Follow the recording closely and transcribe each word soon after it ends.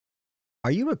Are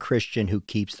you a Christian who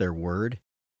keeps their word?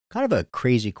 Kind of a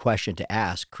crazy question to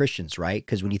ask Christians, right?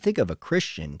 Because when you think of a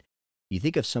Christian, you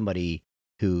think of somebody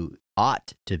who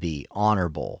ought to be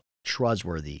honorable,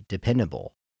 trustworthy,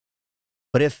 dependable.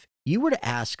 But if you were to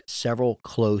ask several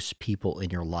close people in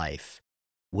your life,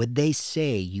 would they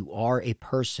say you are a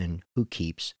person who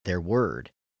keeps their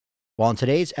word? Well, in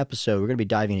today's episode, we're going to be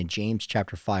diving into James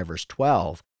chapter 5, verse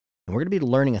 12, and we're going to be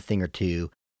learning a thing or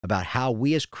two about how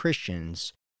we as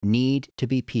Christians need to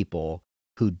be people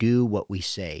who do what we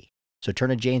say. So turn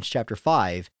to James chapter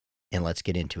 5, and let's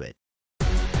get into it.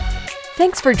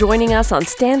 Thanks for joining us on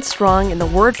Stand Strong in the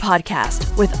Word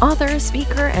podcast with author,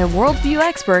 speaker, and worldview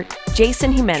expert,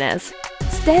 Jason Jimenez.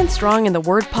 Stand Strong in the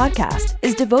Word podcast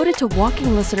is devoted to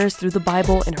walking listeners through the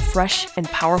Bible in a fresh and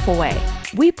powerful way.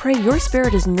 We pray your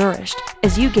spirit is nourished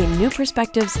as you gain new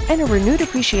perspectives and a renewed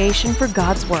appreciation for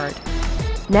God's Word.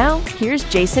 Now, here's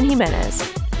Jason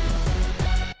Jimenez.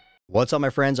 What's up, my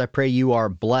friends? I pray you are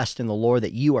blessed in the Lord,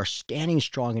 that you are standing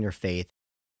strong in your faith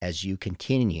as you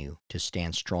continue to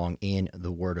stand strong in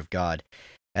the Word of God.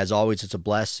 As always, it's a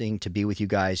blessing to be with you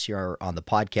guys here on the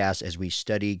podcast as we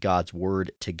study God's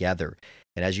Word together.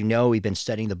 And as you know, we've been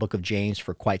studying the book of James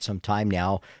for quite some time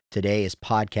now. Today is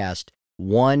podcast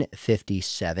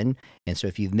 157. And so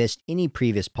if you've missed any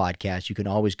previous podcast, you can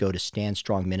always go to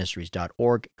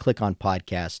standstrongministries.org, click on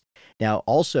podcast. Now,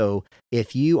 also,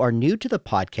 if you are new to the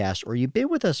podcast or you've been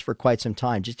with us for quite some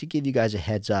time, just to give you guys a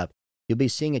heads up, you'll be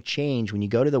seeing a change when you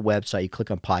go to the website, you click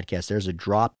on podcast, there's a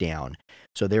drop down.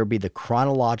 So there will be the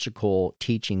chronological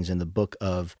teachings in the book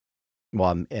of,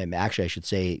 actually I should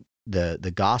say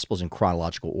the Gospels in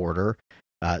chronological order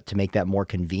to make that more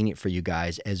convenient for you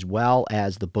guys, as well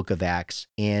as the book of Acts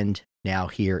and now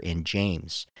here in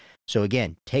James. So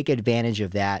again, take advantage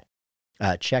of that.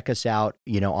 Check us out,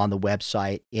 on the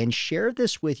website and share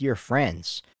this with your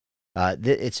friends.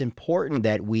 It's important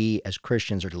that we as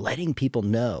Christians are letting people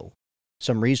know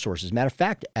some resources. Matter of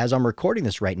fact, as I'm recording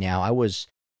this right now, I was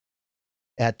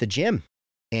at the gym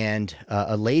and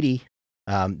a lady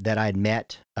that I'd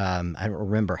met, I don't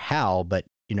remember how, but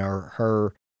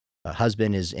her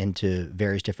husband is into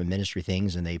various different ministry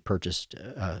things, and they purchased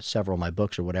several of my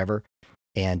books or whatever.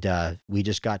 And we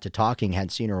just got to talking, hadn't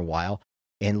seen her in a while,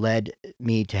 and led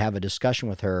me to have a discussion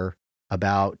with her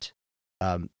about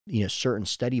certain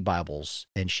study Bibles,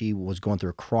 and she was going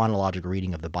through a chronological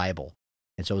reading of the Bible.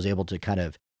 And so I was able to kind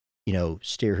of,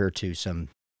 steer her to some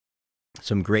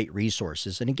great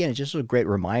resources. And again, it's just a great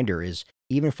reminder is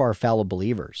even for our fellow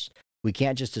believers, we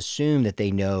can't just assume that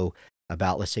they know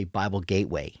about, let's say, Bible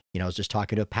Gateway. I was just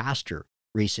talking to a pastor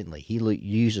recently. He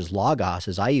uses Logos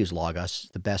as I use Logos,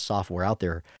 the best software out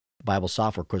there, Bible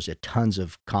software. Of course, there are tons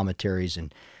of commentaries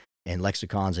and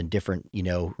lexicons and different,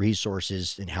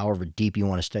 resources, and however deep you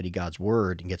want to study God's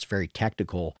Word, and gets very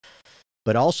technical.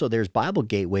 But also there's Bible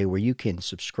Gateway where you can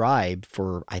subscribe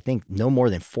for, I think, no more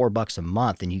than $4 a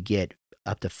month, and you get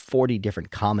up to 40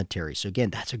 different commentaries. So again,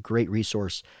 that's a great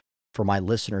resource for my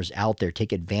listeners out there.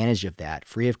 Take advantage of that.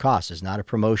 Free of cost. It's not a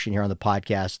promotion here on the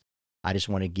podcast. I just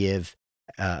want to give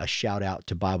a shout out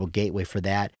to Bible Gateway for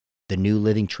that. The New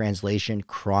Living Translation,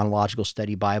 Chronological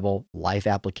Study Bible, Life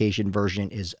Application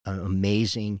Version is an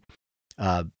amazing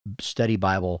study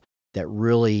Bible that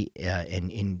really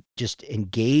just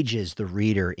engages the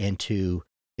reader into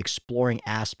exploring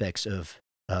aspects of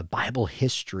Bible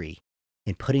history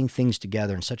and putting things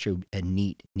together in such a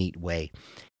neat way.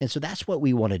 And so that's what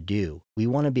we want to do. We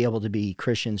want to be able to be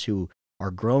Christians who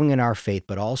are growing in our faith,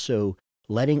 but also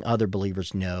letting other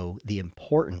believers know the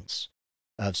importance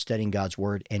of studying God's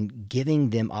Word and giving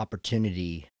them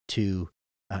opportunity to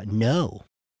know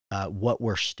what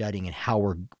we're studying and how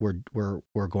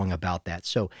we're going about that.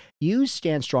 So use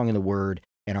Stand Strong in the Word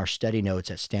and our study notes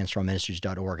at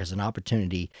standstrongministries.org as an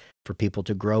opportunity for people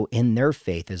to grow in their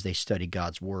faith as they study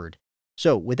God's Word.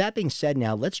 So with that being said,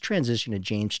 now let's transition to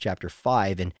James chapter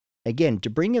 5. And again, to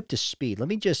bring you up to speed, let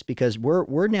me just, because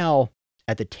we're now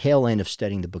at the tail end of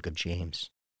studying the book of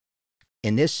James.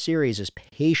 And this series is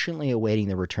patiently awaiting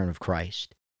the return of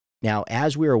Christ. Now,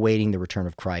 as we're awaiting the return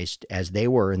of Christ, as they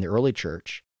were in the early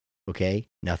church, okay,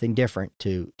 nothing different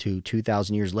to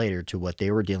 2,000 years later to what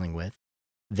they were dealing with,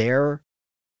 there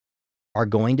are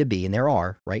going to be, and there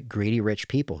are, right, greedy rich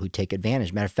people who take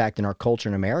advantage. Matter of fact, in our culture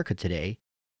in America today,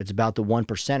 it's about the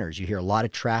 1%ers. You hear a lot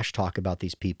of trash talk about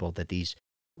these people, that these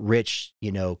rich,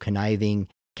 conniving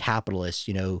capitalists,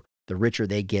 the richer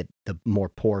they get, the more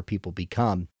poor people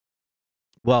become.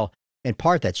 Well, in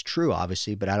part that's true,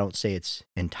 obviously, but I don't say it's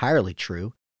entirely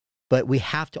true. But we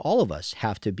have to, all of us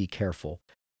have to be careful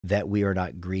that we are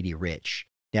not greedy rich.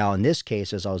 Now, in this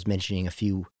case, as I was mentioning a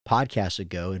few podcasts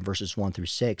ago, in verses 1 through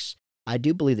 6, I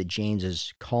do believe that James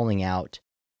is calling out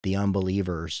the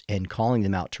unbelievers and calling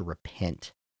them out to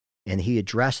repent. And he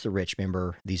addressed the rich,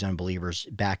 remember, these unbelievers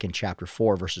back in chapter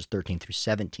 4, verses 13 through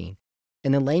 17.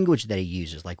 And the language that he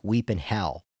uses, like weep and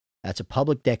howl, that's a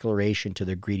public declaration to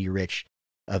the greedy rich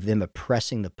of them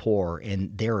oppressing the poor.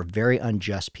 And they're very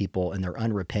unjust people and they're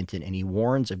unrepentant. And he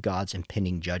warns of God's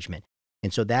impending judgment.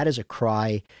 And so that is a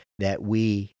cry that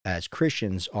we as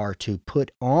Christians are to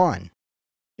put on,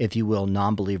 if you will,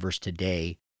 non-believers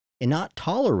today and not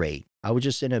tolerate. I was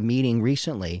just in a meeting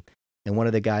recently and one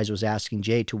of the guys was asking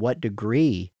Jay, to what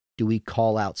degree do we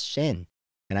call out sin?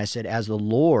 And I said, as the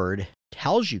Lord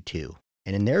tells you to.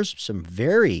 And then there's some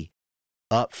very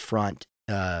upfront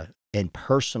and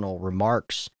personal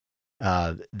remarks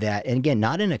that, and again,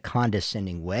 not in a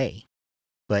condescending way,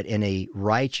 but in a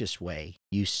righteous way,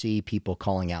 you see people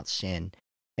calling out sin.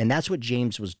 And that's what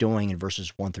James was doing in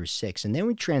verses 1 through 6. And then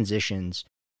he transitions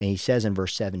and he says in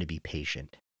verse 7 to be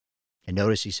patient. And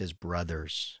notice he says,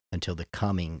 brothers, until the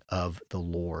coming of the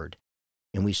Lord.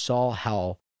 And we saw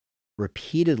how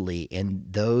repeatedly in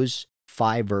those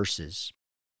 5 verses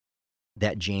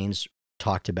that James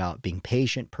talked about being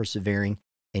patient, persevering,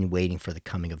 and waiting for the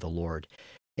coming of the Lord.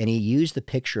 And he used the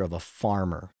picture of a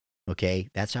farmer, okay?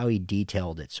 That's how he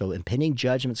detailed it. So impending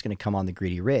judgment is going to come on the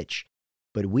greedy rich,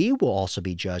 but we will also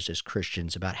be judged as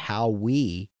Christians about how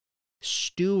we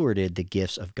stewarded the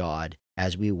gifts of God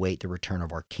as we await the return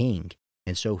of our King.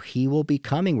 And so he will be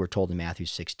coming, we're told in Matthew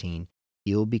 16,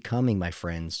 he will be coming, my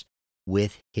friends,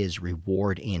 with his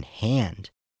reward in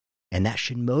hand. And that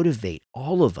should motivate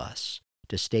all of us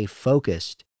to stay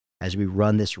focused as we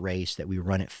run this race, that we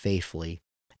run it faithfully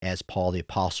as Paul the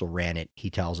Apostle ran it. He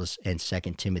tells us in 2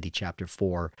 Timothy chapter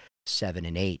 4, 7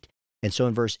 and 8. And so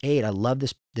in verse 8, I love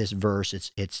this verse.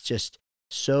 It's just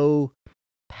so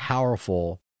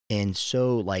powerful and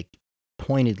so like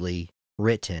pointedly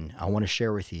written. I want to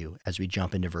share with you as we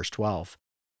jump into verse 12.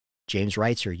 James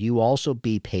writes here, you also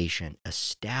be patient,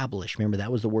 establish. Remember,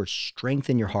 that was the word,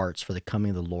 strengthen your hearts, for the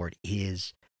coming of the Lord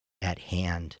is at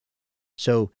hand.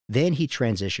 So then he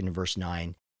transitioned in verse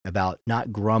 9 about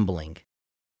not grumbling.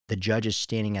 The judge is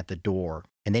standing at the door.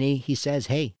 And then he says,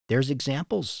 hey, there's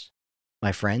examples,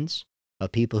 my friends,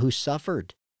 of people who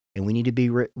suffered. And we need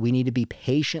to be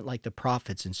patient like the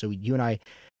prophets. And so you and I,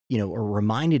 are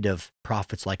reminded of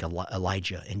prophets like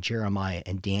Elijah and Jeremiah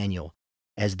and Daniel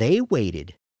as they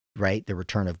waited, right, the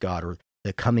return of God or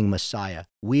the coming Messiah.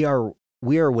 We are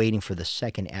waiting for the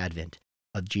second advent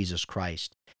of Jesus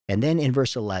Christ. And then in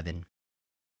verse 11,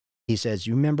 he says,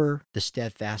 you remember the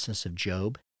steadfastness of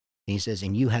Job? And he says,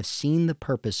 and you have seen the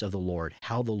purpose of the Lord,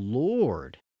 how the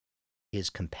Lord is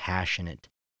compassionate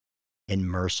and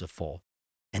merciful.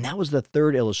 And that was the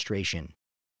third illustration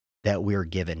that we're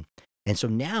given. And so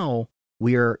now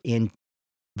we are in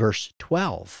verse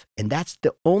 12, and that's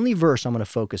the only verse I'm going to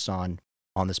focus on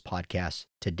this podcast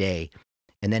today.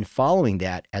 And then following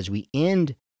that, as we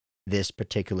end this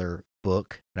particular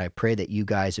book, and I pray that you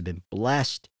guys have been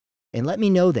blessed. And let me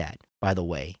know that, by the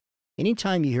way,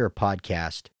 anytime you hear a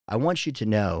podcast, I want you to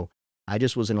know, I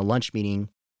just was in a lunch meeting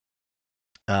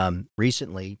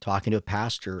recently talking to a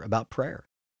pastor about prayer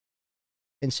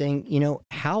and saying,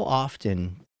 how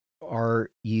often are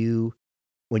you,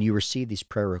 when you receive these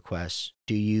prayer requests,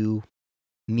 do you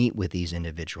meet with these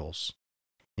individuals?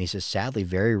 And he says, sadly,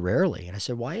 very rarely. And I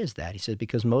said, why is that? He said,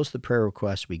 because most of the prayer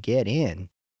requests we get in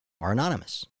are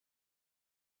anonymous.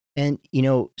 And,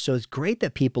 so it's great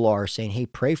that people are saying, hey,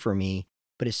 pray for me,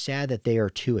 but it's sad that they are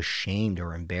too ashamed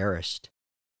or embarrassed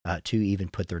to even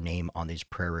put their name on these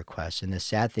prayer requests. And the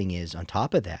sad thing is, on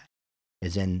top of that,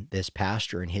 is in this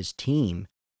pastor and his team,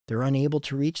 they're unable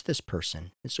to reach this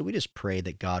person. And so we just pray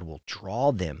that God will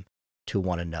draw them to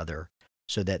one another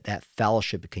so that that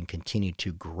fellowship can continue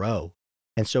to grow.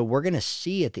 And so we're going to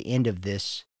see at the end of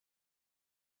this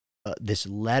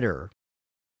letter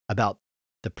about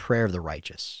the prayer of the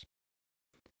righteous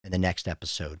in the next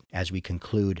episode as we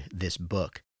conclude this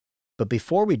book. But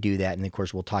before we do that, and of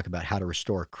course, we'll talk about how to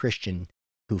restore a Christian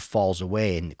who falls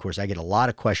away. And of course, I get a lot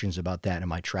of questions about that in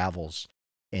my travels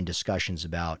and discussions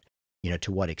about,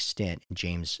 to what extent in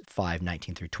James 5,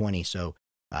 19 through 20. So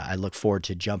I look forward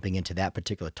to jumping into that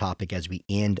particular topic as we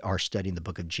end our study in the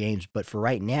book of James. But for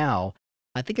right now,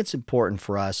 I think it's important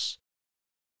for us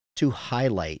to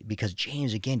highlight, because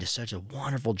James, again, does such a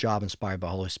wonderful job, inspired by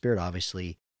the Holy Spirit,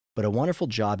 obviously, but a wonderful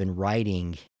job in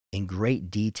writing in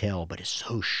great detail, but it's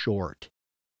so short.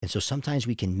 And so sometimes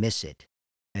we can miss it.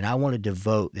 And I want to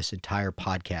devote this entire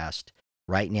podcast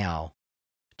right now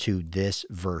to this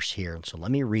verse here. And so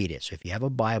let me read it. So if you have a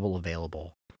Bible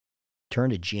available,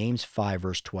 turn to James 5,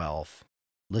 verse 12.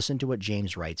 Listen to what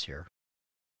James writes here.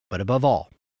 But above all,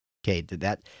 Okay,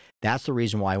 that's the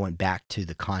reason why I went back to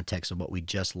the context of what we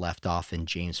just left off in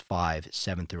James 5,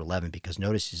 7 through 11, because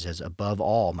notice he says, above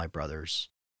all, my brothers.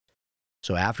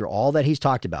 So after all that he's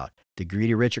talked about, the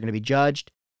greedy rich are going to be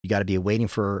judged. You got to be waiting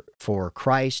for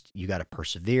Christ. You got to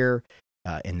persevere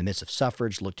in the midst of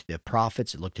suffrage. Look to the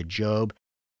prophets. Look to Job.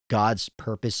 God's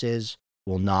purposes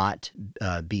will not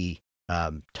be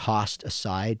tossed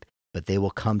aside, but they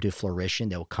will come to fruition.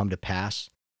 They will come to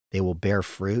pass. They will bear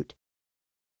fruit.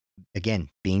 Again,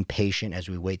 being patient as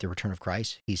we wait the return of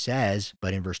Christ. He says,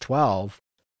 but in verse 12,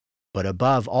 but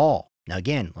above all. Now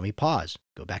again, let me pause.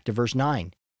 Go back to verse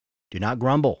 9. Do not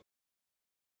grumble,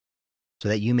 so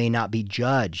that you may not be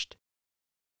judged.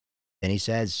 Then he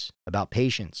says about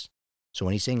patience. So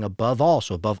when he's saying above all,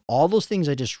 so above all those things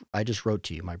I just wrote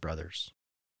to you, my brothers,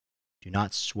 do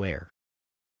not swear.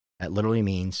 That literally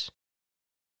means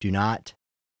do not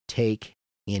take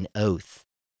an oath,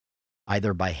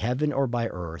 either by heaven or by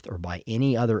earth or by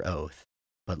any other oath,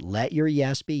 but let your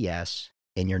yes be yes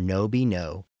and your no be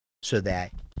no, so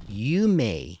that you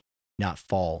may not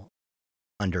fall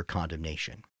under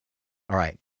condemnation. All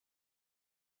right.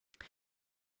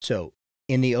 So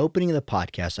in the opening of the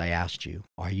podcast, I asked you,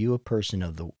 are you a person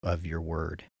of your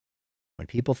word? When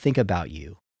people think about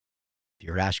you, if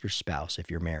you were to ask your spouse, if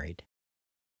you're married,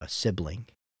 a sibling,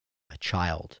 a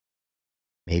child,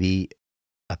 maybe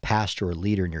a pastor or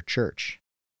leader in your church,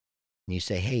 and you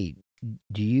say, hey,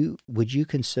 would you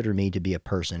consider me to be a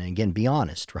person? And again, be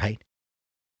honest, right?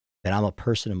 That I'm a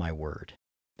person of my word,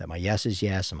 that my yes is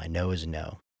yes and my no is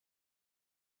no.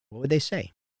 What would they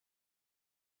say?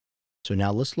 So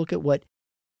now let's look at what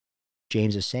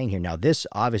James is saying here. Now, this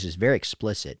obviously is very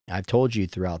explicit. I've told you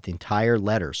throughout the entire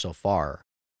letter so far,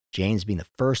 James being the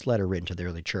first letter written to the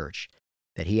early church,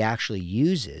 that he actually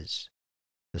uses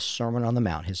the Sermon on the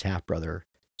Mount, his half-brother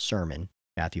sermon,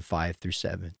 Matthew 5 through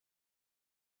 7,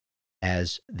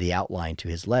 as the outline to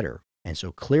his letter. And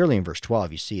so clearly in verse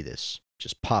 12, you see this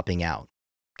just popping out,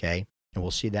 okay? And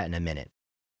we'll see that in a minute.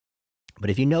 But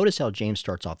if you notice how James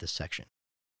starts off this section,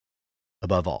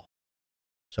 above all.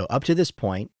 So up to this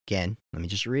point, again, let me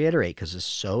just reiterate because it's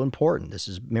so important. This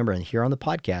is, remember, here on the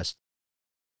podcast,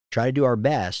 try to do our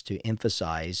best to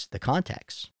emphasize the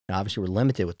context. Now, obviously, we're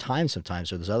limited with time sometimes,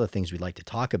 so there's other things we'd like to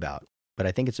talk about. But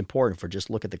I think it's important for just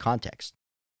look at the context.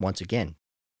 Once again,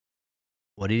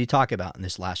 what did he talk about in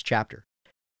this last chapter?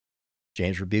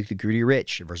 James rebuked the greedy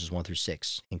rich in verses 1 through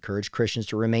 6, encouraged Christians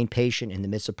to remain patient in the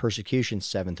midst of persecution,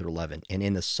 7 through 11. And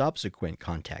in the subsequent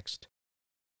context,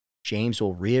 James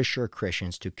will reassure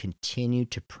Christians to continue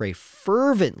to pray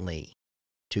fervently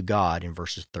to God in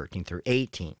verses 13 through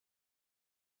 18.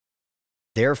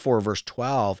 Therefore, verse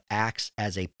 12 acts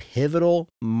as a pivotal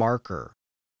marker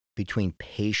between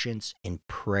patience and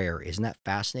prayer. Isn't that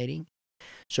fascinating?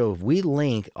 So if we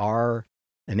link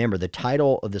remember, the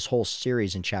title of this whole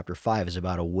series in chapter 5 is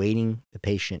about awaiting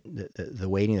the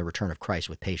waiting the return of Christ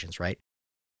with patience, right?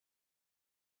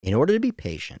 In order to be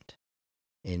patient,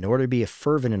 in order to be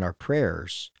fervent in our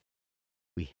prayers,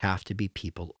 we have to be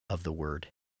people of the word.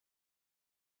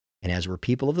 And as we're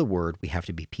people of the word, we have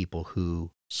to be people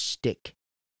who stick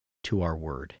to our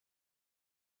word.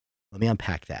 Let me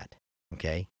unpack that,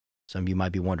 okay? Some of you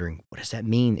might be wondering, what does that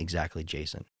mean exactly,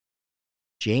 Jason?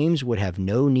 James would have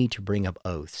no need to bring up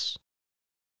oaths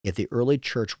if the early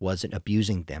church wasn't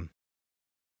abusing them.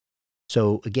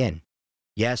 So again,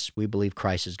 yes, we believe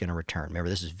Christ is going to return. Remember,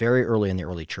 this is very early in the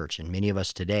early church, and many of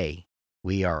us today,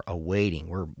 we are awaiting.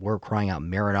 We're crying out,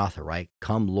 Maranatha, right?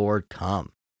 Come, Lord,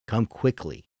 come. Come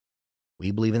quickly. We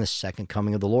believe in the second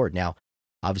coming of the Lord. Now,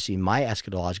 obviously, in my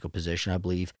eschatological position, I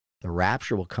believe the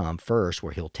rapture will come first,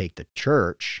 where he'll take the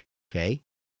church, okay?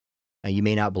 Now, you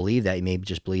may not believe that. You may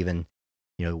just believe in,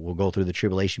 we'll go through the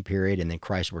tribulation period, and then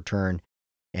Christ will return.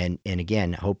 And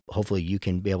again, hopefully you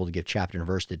can be able to give chapter and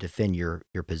verse to defend your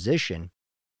position.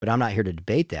 But I'm not here to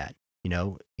debate that.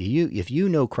 If you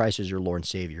know Christ as your Lord and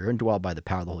Savior, you're indwelled by the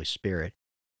power of the Holy Spirit,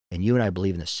 and you and I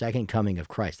believe in the second coming of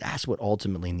Christ, that's what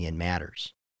ultimately in the end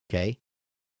matters, okay?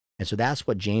 And so that's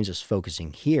what James is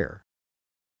focusing here.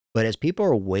 But as people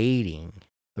are awaiting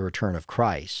the return of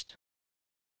Christ,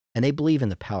 and they believe in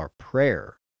the power of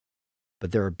prayer,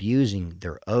 but they're abusing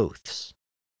their oaths,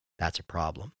 that's a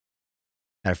problem.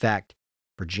 Matter of fact,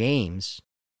 for James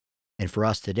and for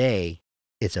us today,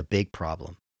 it's a big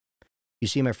problem. You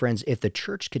see, my friends, if the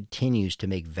church continues to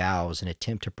make vows and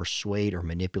attempt to persuade or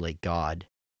manipulate God,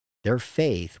 their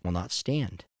faith will not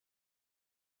stand.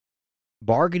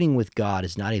 Bargaining with God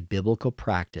is not a biblical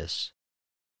practice,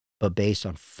 but based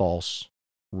on false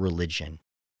religion.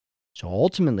 So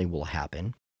ultimately what will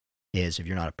happen is, if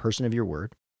you're not a person of your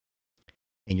word,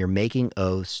 and you're making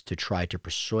oaths to try to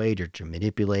persuade or to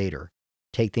manipulate or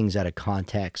take things out of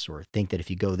context or think that if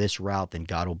you go this route, then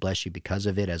God will bless you because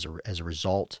of it as a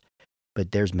result,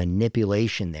 but there's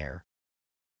manipulation there.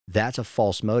 That's a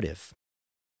false motive.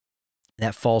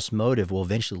 That false motive will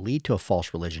eventually lead to a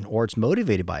false religion, or it's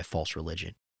motivated by a false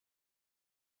religion,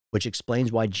 which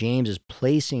explains why James is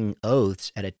placing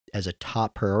oaths as a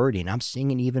top priority. And I'm seeing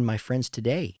it even my friends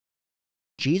today.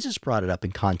 Jesus brought it up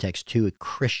in context to a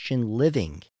Christian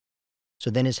living. So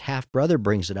then his half-brother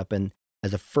brings it up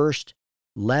as a first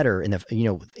letter in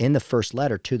the first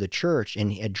letter to the church,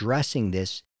 and addressing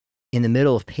this in the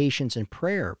middle of patience and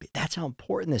prayer. That's how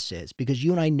important this is, because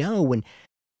you and I know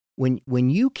when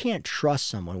you can't trust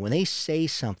someone, when they say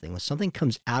something, when something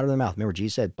comes out of their mouth, remember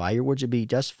Jesus said, by your words you'll be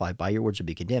justified, by your words you'll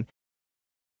be condemned.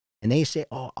 And they say,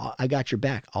 oh, I got your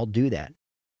back, I'll do that.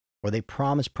 Or they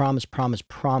promise,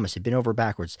 they've been over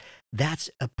backwards. That's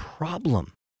a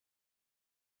problem.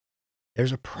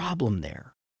 There's a problem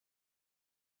there.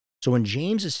 So when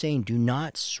James is saying, do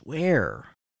not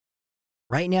swear,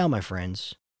 right now, my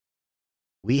friends,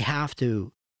 we have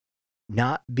to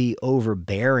not be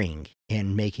overbearing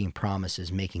in making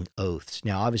promises, making oaths.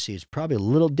 Now, obviously, it's probably a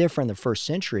little different in the first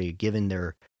century, given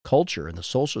their culture and the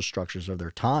social structures of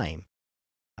their time,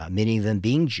 many of them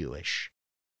being Jewish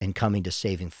and coming to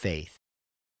saving faith.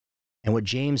 And what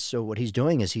he's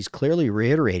doing is he's clearly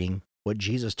reiterating what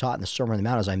Jesus taught in the Sermon on the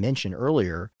Mount, as I mentioned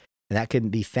earlier, and that can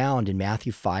be found in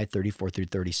Matthew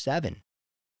 5:34-37.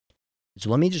 So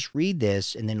let me just read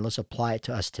this, and then let's apply it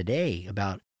to us today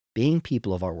about being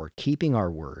people of our word, keeping our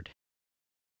word,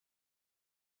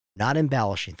 not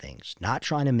embellishing things, not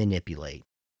trying to manipulate,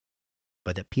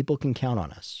 but that people can count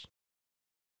on us.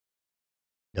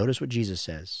 Notice what Jesus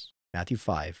says, Matthew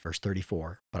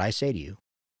 5:34. But I say to you,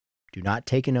 do not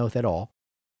take an oath at all,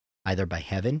 either by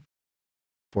heaven,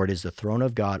 for it is the throne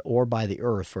of God, or by the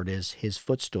earth, for it is his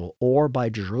footstool, or by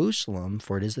Jerusalem,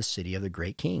 for it is the city of the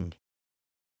great king.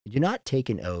 Do not take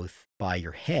an oath by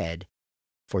your head,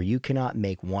 for you cannot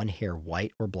make one hair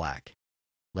white or black.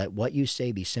 Let what you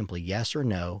say be simply yes or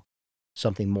no.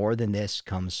 Something more than this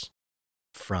comes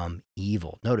from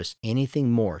evil. Notice,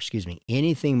 anything more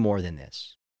than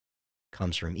this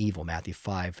comes from evil. Matthew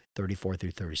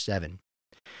 5:34-37.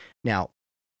 Now,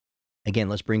 again,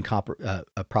 let's bring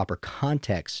a proper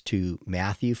context to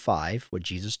Matthew 5, what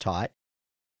Jesus taught,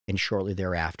 and shortly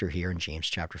thereafter here in James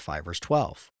chapter 5, verse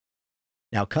 12.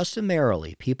 Now,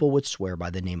 customarily, people would swear by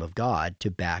the name of God to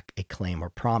back a claim or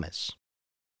promise.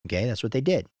 Okay, that's what they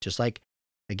did. Just like,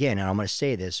 again, and I'm going to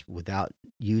say this without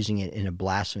using it in a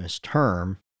blasphemous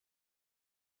term,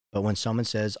 but when someone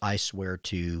says, I swear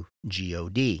to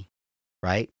God,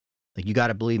 right? Like, you got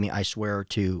to believe me, I swear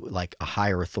to like a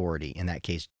higher authority, in that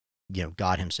case,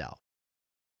 God himself.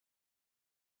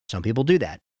 Some people do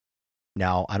that.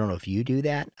 Now, I don't know if you do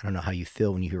that. I don't know how you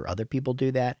feel when you hear other people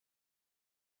do that.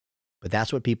 But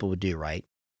that's what people would do, right?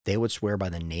 They would swear by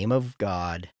the name of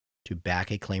God to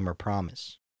back a claim or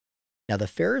promise. Now, the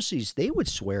Pharisees, they would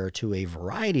swear to a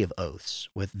variety of oaths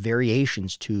with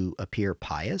variations to appear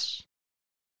pious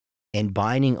and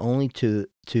binding only to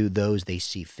those they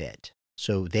see fit.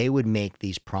 So they would make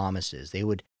these promises. They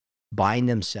would bind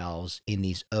themselves in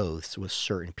these oaths with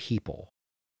certain people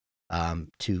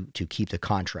to keep the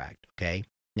contract, okay?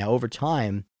 Now, over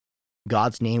time,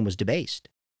 God's name was debased,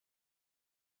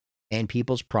 and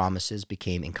people's promises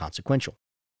became inconsequential.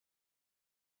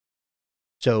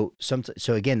 So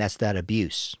again, that's that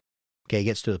abuse. Okay, it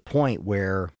gets to the point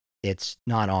where it's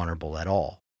not honorable at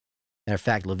all. Matter of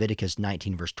fact, Leviticus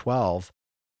 19, verse 12,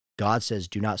 God says,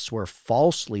 do not swear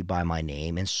falsely by my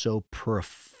name and so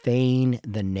profane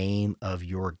the name of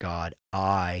your God.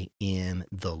 I am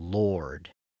the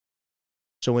Lord.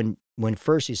 So when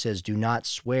first he says, do not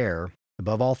swear,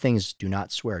 above all things, do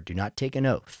not swear, do not take an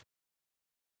oath,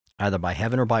 either by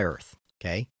heaven or by earth,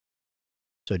 okay?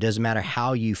 So it doesn't matter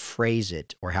how you phrase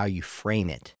it or how you frame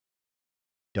it.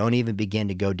 Don't even begin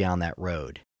to go down that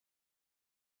road.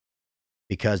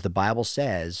 Because the Bible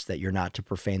says that you're not to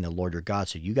profane the Lord your God.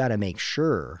 So you got to make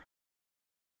sure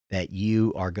that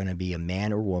you are going to be a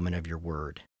man or woman of your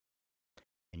word.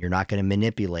 And you're not going to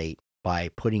manipulate by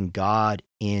putting God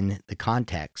in the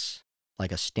context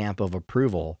like a stamp of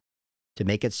approval to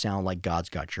make it sound like God's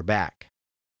got your back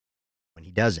when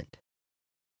he doesn't.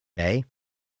 Okay?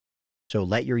 So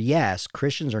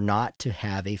Christians are not to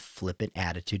have a flippant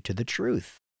attitude to the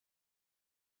truth.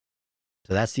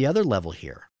 So that's the other level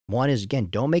here. One is, again,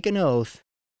 don't make an oath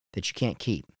that you can't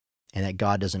keep and that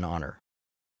God doesn't honor.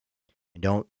 And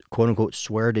don't, quote unquote,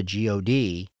 swear to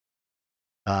God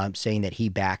saying that he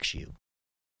backs you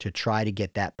to try to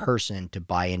get that person to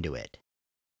buy into it.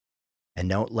 And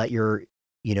don't let your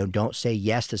don't say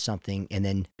yes to something and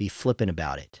then be flippant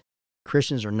about it.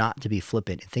 Christians are not to be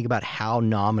flippant. And think about how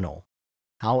nominal,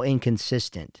 how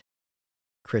inconsistent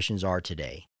Christians are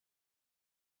today.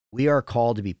 We are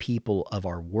called to be people of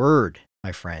our word,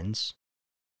 my friends.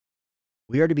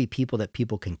 We are to be people that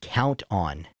people can count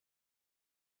on.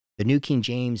 The New King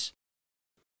James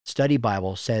Study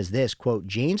Bible says this, quote,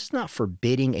 James is not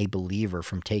forbidding a believer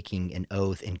from taking an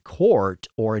oath in court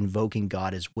or invoking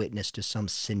God as witness to some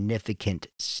significant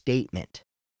statement.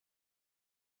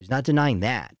 He's not denying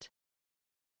that.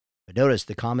 But notice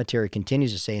the commentary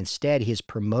continues to say instead he is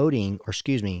prohibiting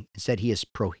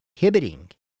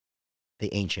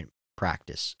the ancient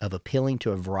practice of appealing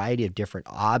to a variety of different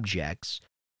objects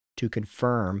to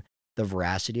confirm the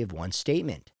veracity of one's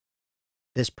statement.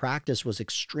 This practice was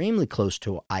extremely close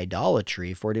to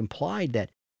idolatry, for it implied that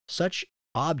such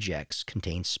objects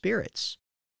contain spirits.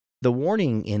 The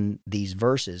warning in these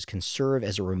verses can serve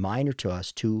as a reminder to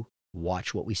us to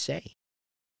watch what we say.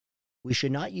 We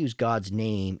should not use God's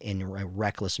name in a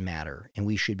reckless manner, and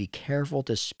we should be careful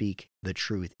to speak the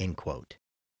truth, end quote.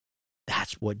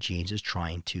 That's what James is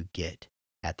trying to get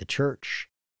at the church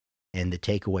and the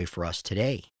takeaway for us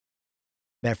today.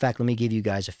 Matter of fact, let me give you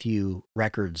guys a few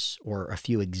records or a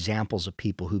few examples of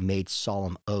people who made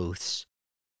solemn oaths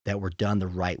that were done the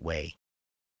right way.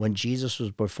 When Jesus was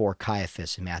before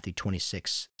Caiaphas in Matthew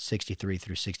 26, 63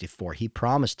 through 64, he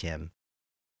promised him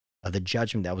of the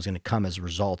judgment that was going to come as a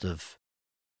result of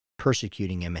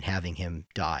persecuting him and having him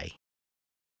die.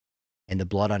 And the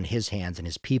blood on his hands and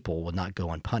his people will not go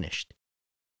unpunished.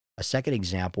 A second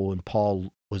example, when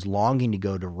Paul was longing to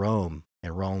go to Rome,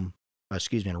 in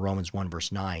Romans 1,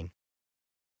 verse 9,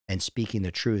 and speaking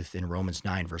the truth in Romans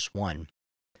 9, verse 1.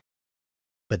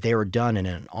 But they were done in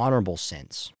an honorable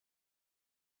sense,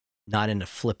 not in a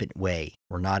flippant way,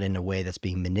 or not in a way that's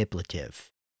being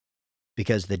manipulative.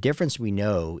 Because the difference we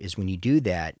know is when you do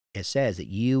that, it says that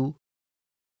you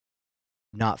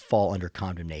not fall under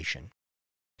condemnation.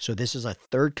 So this is a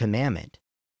third commandment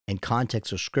in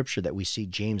context of Scripture that we see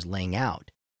James laying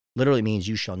out. Literally means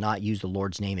you shall not use the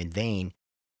Lord's name in vain,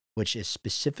 which is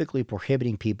specifically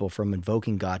prohibiting people from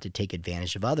invoking God to take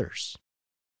advantage of others.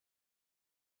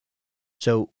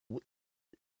 So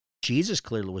Jesus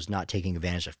clearly was not taking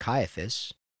advantage of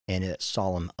Caiaphas and a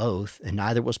solemn oath, and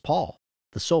neither was Paul.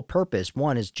 The sole purpose,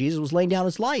 one, is Jesus was laying down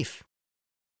his life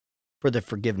for the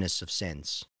forgiveness of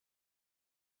sins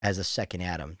as a second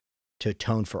Adam to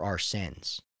atone for our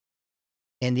sins.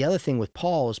 And the other thing with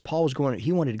Paul is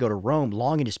he wanted to go to Rome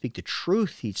longing to speak the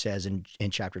truth, he says in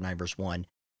chapter 9, verse 1,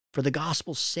 for the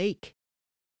gospel's sake,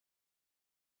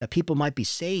 that people might be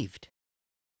saved.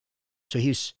 So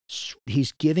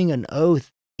he's giving an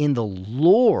oath in the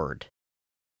Lord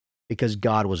because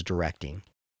God was directing.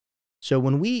 So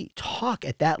when we talk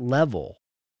at that level,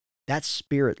 that's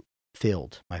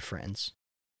spirit-filled, my friends.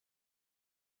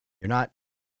 You're not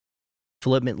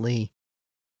flippantly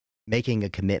making a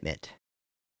commitment.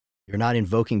 You're not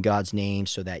invoking God's name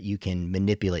so that you can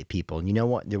manipulate people. And you know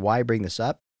what? Why I bring this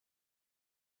up?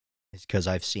 It's because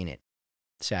I've seen it,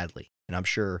 sadly. And I'm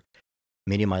sure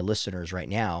many of my listeners right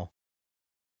now,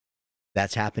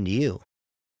 that's happened to you.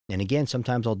 And again,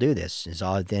 sometimes I'll do this, is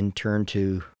I'll then turn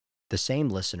to the same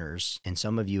listeners, and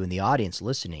some of you in the audience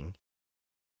listening,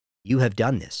 you have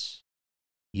done this.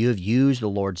 You have used the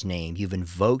Lord's name. You've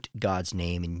invoked God's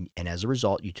name, and as a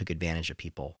result, you took advantage of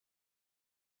people.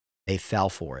 They fell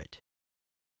for it.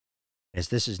 As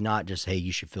this is not just, hey,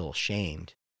 you should feel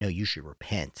ashamed. No, you should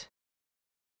repent.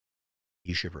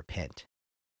 You should repent.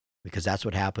 Because that's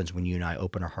what happens when you and I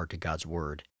open our heart to God's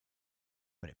word.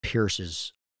 When it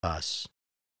pierces us,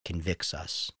 convicts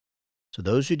us. So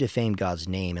those who defame God's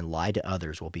name and lie to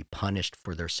others will be punished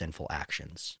for their sinful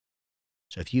actions.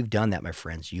 So if you've done that, my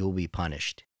friends, you will be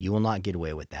punished. You will not get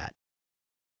away with that.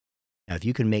 Now, if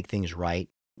you can make things right,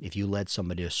 if you led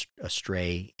somebody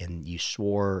astray and you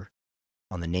swore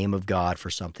on the name of God for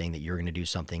something that you're going to do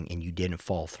something and you didn't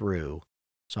fall through,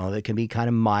 some of it can be kind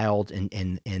of mild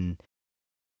in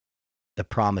the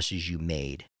promises you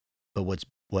made. But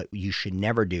what you should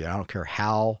never do, and I don't care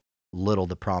how little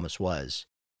the promise was,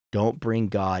 don't bring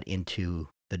God into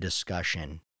the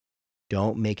discussion.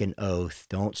 Don't make an oath.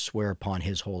 Don't swear upon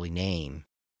his holy name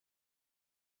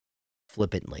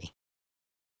flippantly,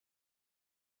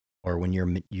 or when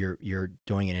you're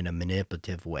doing it in a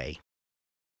manipulative way.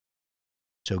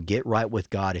 So get right with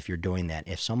God if you're doing that.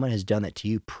 If someone has done that to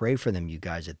you, pray for them, you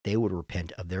guys, that they would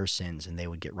repent of their sins and they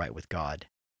would get right with God.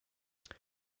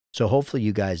 So hopefully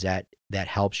you guys, that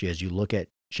helps you as you look at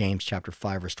James chapter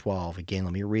 5, verse 12. Again,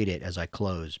 let me read it as I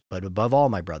close. But above all,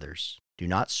 my brothers, do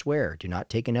not swear, do not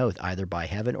take an oath either by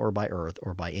heaven or by earth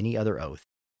or by any other oath,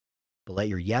 but let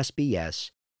your yes be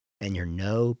yes and your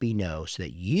no be no, so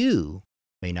that you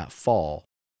may not fall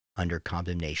under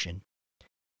condemnation.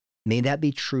 May that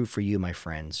be true for you, my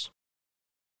friends,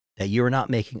 that you are not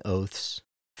making oaths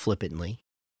flippantly,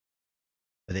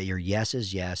 but that your yes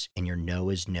is yes and your no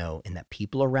is no, and that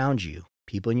people around you,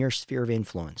 people in your sphere of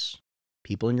influence,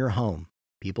 people in your home,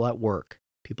 people at work,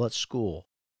 people at school,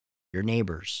 your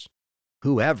neighbors,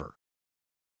 whoever,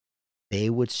 they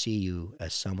would see you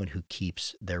as someone who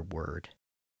keeps their word.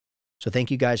 So thank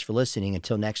you guys for listening.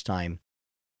 Until next time,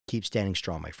 keep standing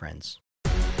strong, my friends.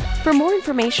 For more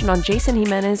information on Jason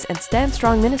Jimenez and Stand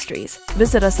Strong Ministries,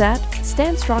 visit us at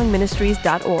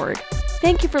standstrongministries.org.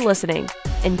 Thank you for listening,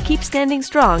 and keep standing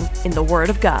strong in the Word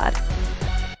of God.